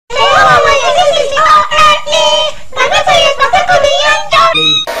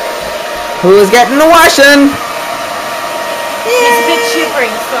Who's getting the washing? He's a bit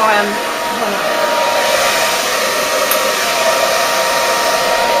shivering, so hold on.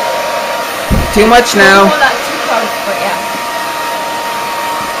 Too much now. Don't hold that too close, but yeah.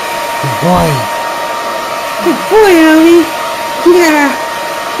 Good boy. Good boy, Allie. Yeah.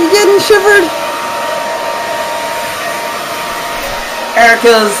 You getting shivered?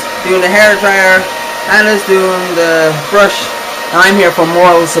 Erica's doing the hair dryer. Anna's doing the brush. And I'm here for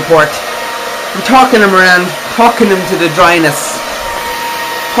moral support. I'm talking him around. Talking him to the dryness.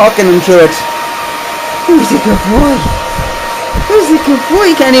 Talking him through it. Who's a good boy? Who's a good boy?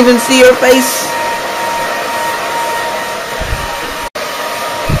 You can't even see your face.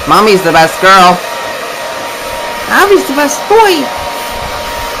 Mommy's the best girl. Abby's the best boy.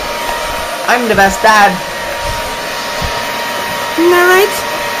 I'm the best dad. Isn't that right?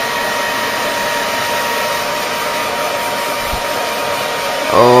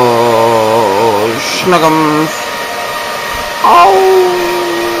 Oh, schnuggums. Oh.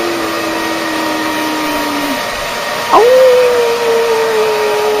 Oh.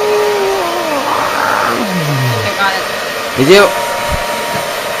 I got it. Did you?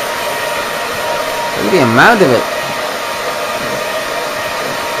 Look at the amount of it.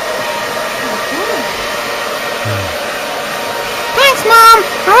 Thanks, Mom.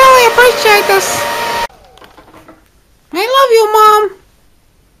 I really appreciate this. I love you, Mom.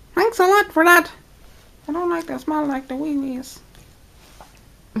 Thanks a lot for that. I don't like to smell like the wee-wees.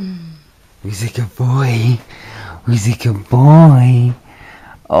 Who's a good boy? Who's a good boy?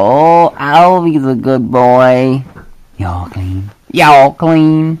 Oh, Albie's a good boy. Y'all clean. Y'all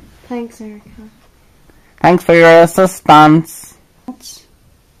clean. Thanks, Erica. Thanks for your assistance. What's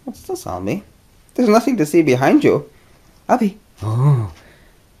this, Albie? There's nothing to see behind you. Albie. Oh.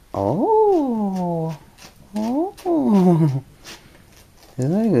 Oh. Oh. There's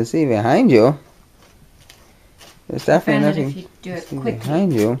nothing to see behind you. There's definitely nothing if you do it to see quickly,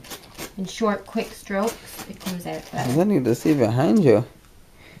 behind you. in short, quick strokes, it comes out better. There's nothing to see behind you.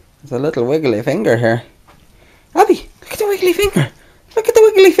 There's a little wiggly finger here. Albie, look at the wiggly finger. Look at the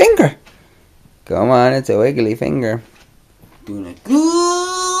wiggly finger. Come on, it's a wiggly finger. Doing a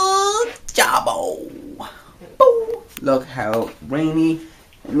good job. Oh. Look how rainy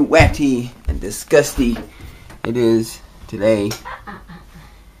and wetty and disgusty it is today. I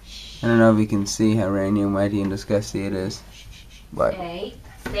don't know if you can see how rainy and wetty and disgusty it is, but Stay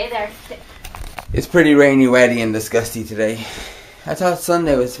there. it's pretty rainy, wetty and disgusty today. I thought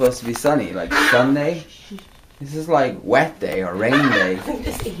Sunday was supposed to be sunny. Like Sunday? This is like wet day or rain day.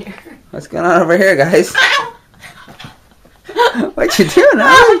 What's going on over here, guys? What you doing,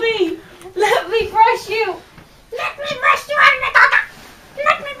 Albie? Let me brush you. Let me brush you on the caca.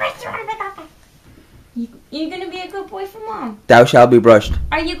 Let me brush you on the caca. You're going to be a good boy for Mom. Thou shalt be brushed.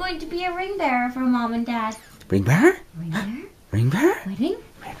 Are you going to be a ring bearer for Mom and Dad? Ring bearer? Ring bearer? Ring bearer? Wedding?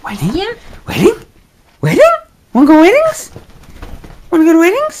 Wedding? Yeah. Wedding? Wedding? Wanna go weddings? Wanna go to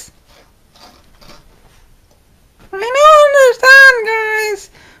weddings? I don't understand, guys.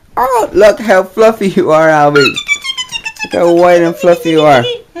 Oh, look how fluffy you are, Albie. Look how white and fluffy you are.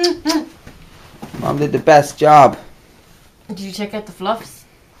 Mom did the best job. Did you check out the fluffs?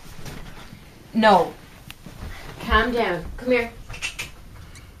 No. Calm down. Come here.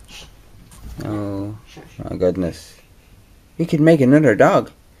 Oh, my goodness. We could make another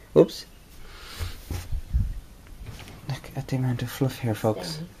dog. Oops. Look at the amount of fluff here,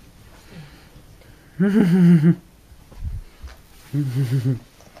 folks. I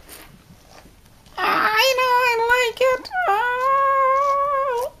know, I like it.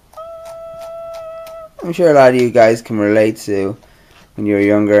 Oh. I'm sure a lot of you guys can relate to when you were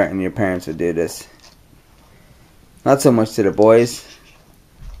younger and your parents would do this. Not so much to the boys,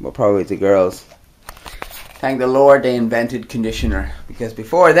 but probably to girls. Thank the Lord they invented conditioner, because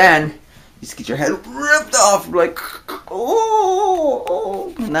before then, you just get your head ripped off like,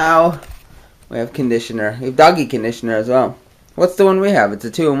 oh. Now we have conditioner. We have doggy conditioner as well. What's the one we have? It's a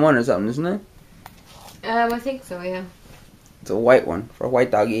 2-in-1 or something, isn't it? I think so, yeah. It's a white one for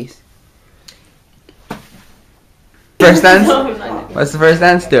white doggies. First dance? What's the first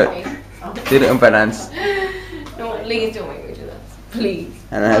dance? Do it. Do the umpa dance. No, please don't make me do that. Please.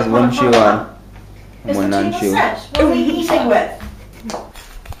 And it has one shoe on and one non-shoe. What are we eating with?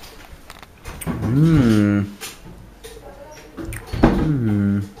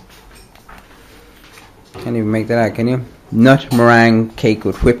 Can't even make that out, can you? Nut meringue cake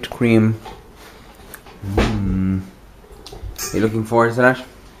with whipped cream. You looking forward to that?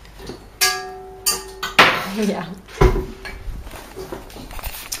 Yeah.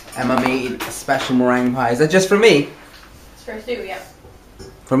 Emma made a special meringue pie. Is that just for me? It's for Sue, yeah.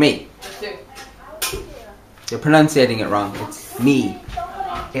 For me? For Sue. You're pronouncing it wrong. It's me.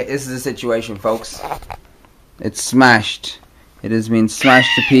 This is the situation, folks. It's smashed. It has been smashed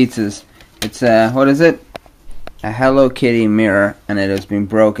to pieces. It's what is it? A Hello Kitty mirror, and it has been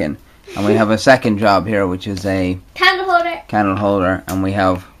broken. And we have a second job here, which is a candle holder, and we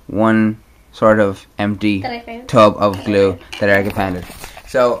have one sort of empty tub of glue that Erica found.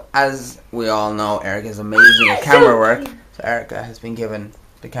 So, as we all know, Erica is amazing at camera work. So Erica has been given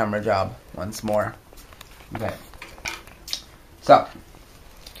the camera job once more. Okay. So,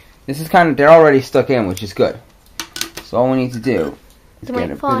 this is kind of, they're already stuck in, which is good. So all we need to do is get a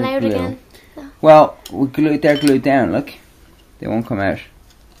bit of glue. Again. Well, they're glued down, look. They won't come out.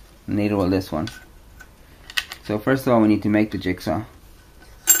 Neither will this one. So first of all, we need to make the jigsaw.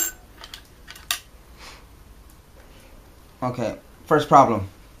 Okay, first problem.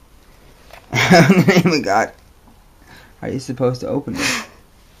 In the name of God. Are you supposed to open it?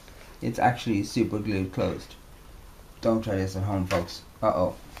 It's actually super glued closed. Don't try this at home, folks.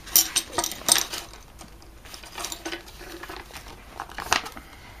 Uh-oh.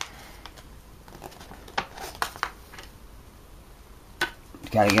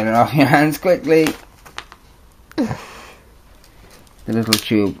 Gotta get it off your hands quickly. The little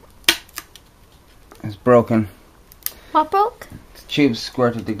tube is broken. What broke? The tube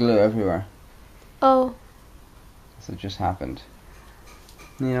squirted the glue everywhere. Oh. So it just happened.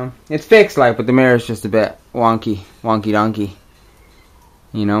 You know, it's fixed, like, but the mirror's just a bit wonky donkey.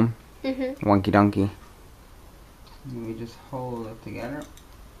 You know? Wonky donkey. We just hold it together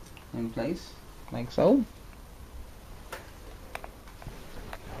in place, like so.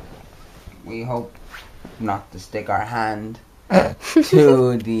 We hope not to stick our hand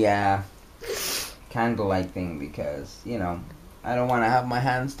to the candlelight thing, because, you know, I don't want to have my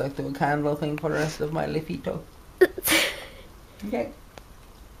hand stuck to a candle thing for the rest of my lifito. Okay.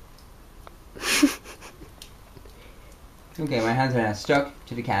 Okay, my hands are now stuck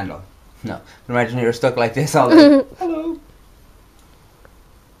to the candle. No, imagine you're stuck like this all day. Hello.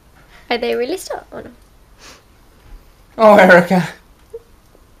 Are they really stuck? Oh, no. Oh, Erica.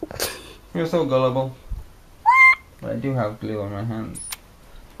 You're so gullible. But I do have glue on my hands.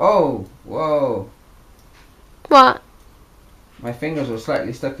 Oh, whoa. What? My fingers were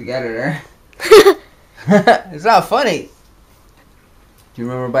slightly stuck together there. It's not funny. Do you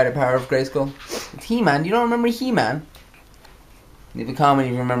remember By the Power of Grayskull? It's He-Man. You don't remember He-Man? Leave a comment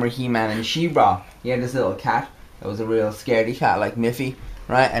if you remember He-Man and She-Ra. He had this little cat that was a real scaredy cat, like Miffy,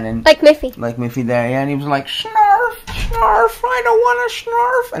 right? And then like Miffy. Like Miffy there, yeah. And he was like, snarf, snarf, I don't want to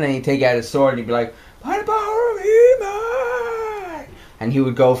snarf. And then he'd take out his sword and he'd be like, by the power of He-Man. And he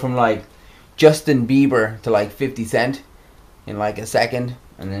would go from like Justin Bieber to like 50 Cent in like a second.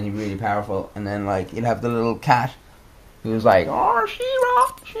 And then he'd be really powerful. And then like you'd have the little cat who was like, oh,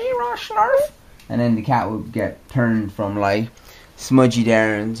 She-Ra, snarf. And then the cat would get turned from like smudgy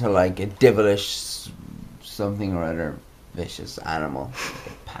there into like a devilish something or other vicious animal, like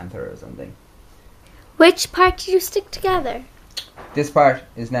a panther or something. Which part did you stick together? This part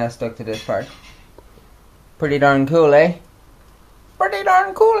is now stuck to this part. Pretty darn cool, eh? Pretty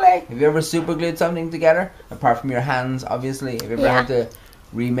darn cool, eh? Have you ever super glued something together? Apart from your hands, obviously. Have you ever had to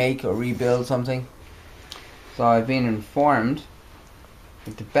remake or rebuild something? So I've been informed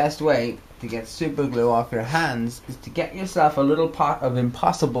that the best way to get super glue off your hands is to get yourself a little pot of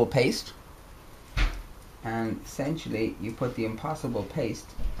impossible paste, and essentially you put the impossible paste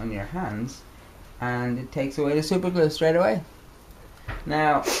on your hands and it takes away the super glue straight away.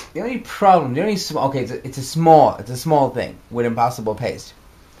 Now the only problem, it's a small thing with impossible paste,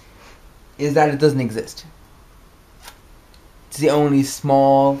 is that it doesn't exist. It's the only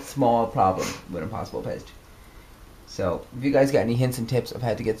small problem with impossible paste. So, if you guys got any hints and tips of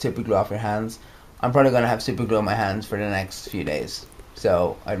how to get super glue off your hands, I'm probably going to have super glue on my hands for the next few days.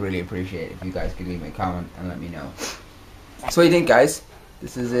 So, I'd really appreciate it if you guys could leave me a comment and let me know. So, what do you think, guys?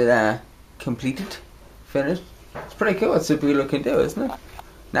 This is it completed? Finished? It's pretty cool what super glue can do, isn't it?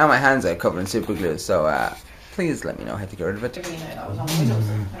 Now my hands are covered in super glue, so please let me know how to get rid of it. That was on Windows.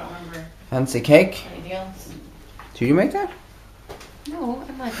 I don't remember Fancy cake? anything else. Did you make that? No,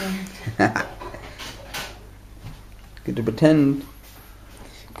 I'm not doing it. Good to pretend.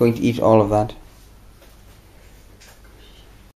 Going to eat all of that.